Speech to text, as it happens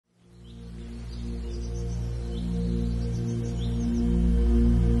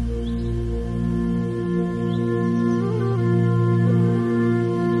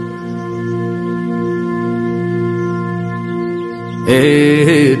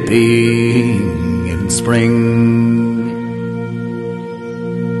it being in spring,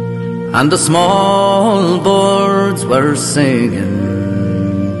 and the small birds were singing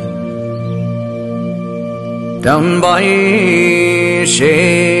down by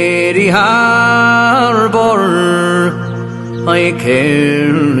shady harbour. I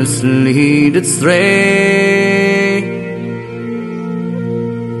carelessly did stray,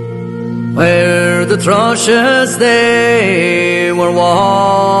 where the thrushes they were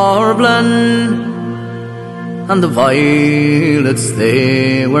warbling, and the violets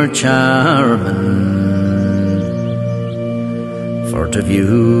they were charming, for to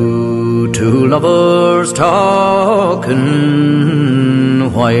view two lovers talking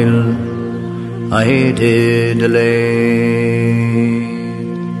while I did delay.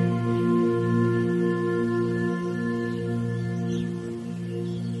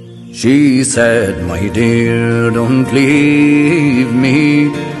 She said, my dear, don't leave me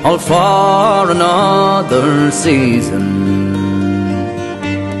all for another season.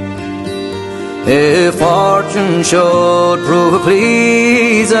 If fortune should prove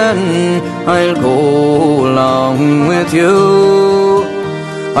pleasing, I'll go along with you.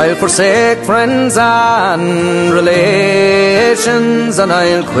 I'll forsake friends and relations, and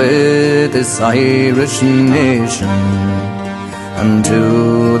I'll quit this Irish nation, and to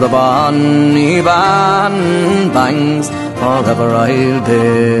the bonny banks forever I'll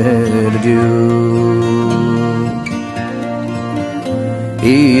bid adieu.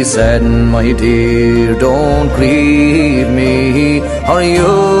 He said, my dear, don't grieve me, or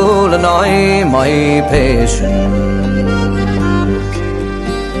you'll annoy my patience.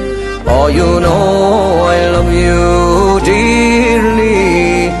 Oh, you know I love you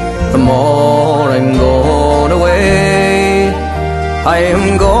dearly, the more I'm gone away. I am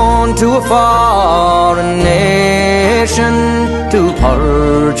gone to a foreign nation to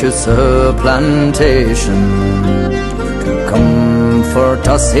purchase a plantation, to comfort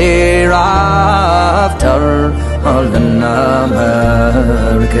us hereafter all in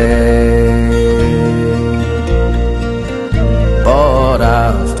America. But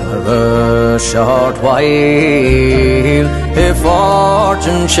after a short while, if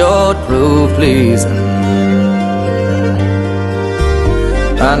fortune should prove pleasing,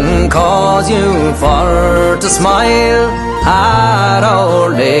 and cause you for to smile at our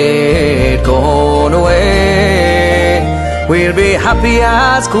late gone away, we'll be happy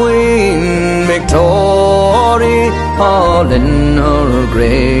as Queen Victoria, all in her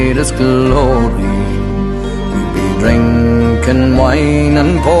greatest glory. We'll be drinking wine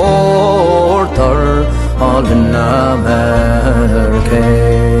and porter, all in America.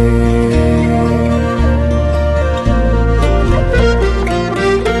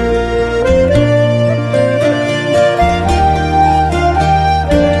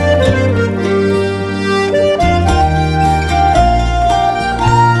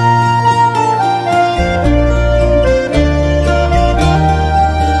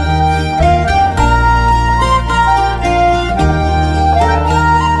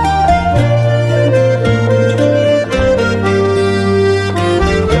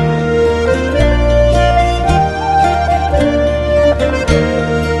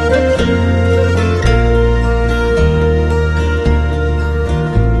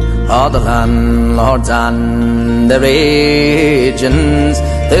 All the landlords and their agents,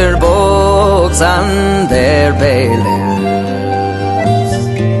 their books and their bailiffs,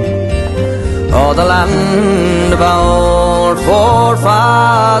 all the land of our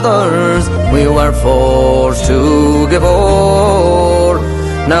forefathers we were forced to give o'er.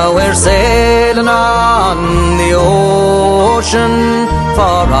 Now we're sailing on the ocean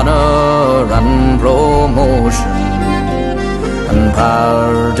for honour and promotion, and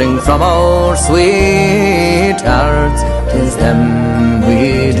parting from our sweethearts, 'tis them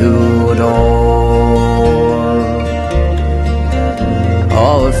we do adore.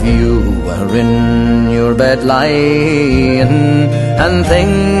 Oh, if you were in your bed lying and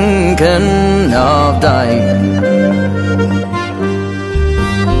thinking of dying,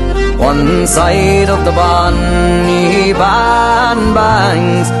 one side of the bonny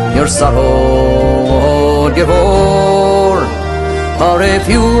banks your sorrow would give o'er. Or if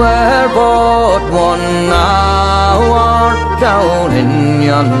you were but 1 hour down in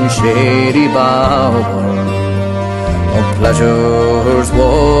yon shady bower, of pleasures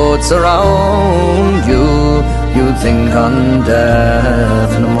would surround you, you'd think on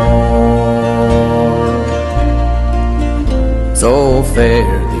death no more. So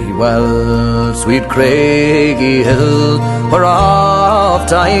fare thee well, sweet Craggie Hill, where oft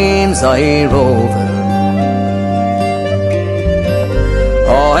times I roved,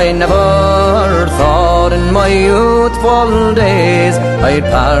 I never thought in my youthful days I'd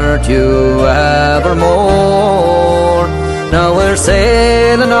part you evermore. Now we're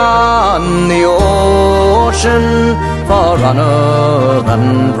sailing on the ocean for honour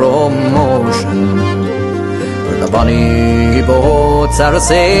and promotion, where the bonny boats are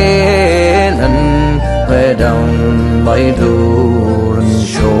sailing way down by Doran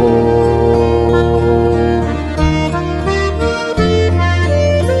shore.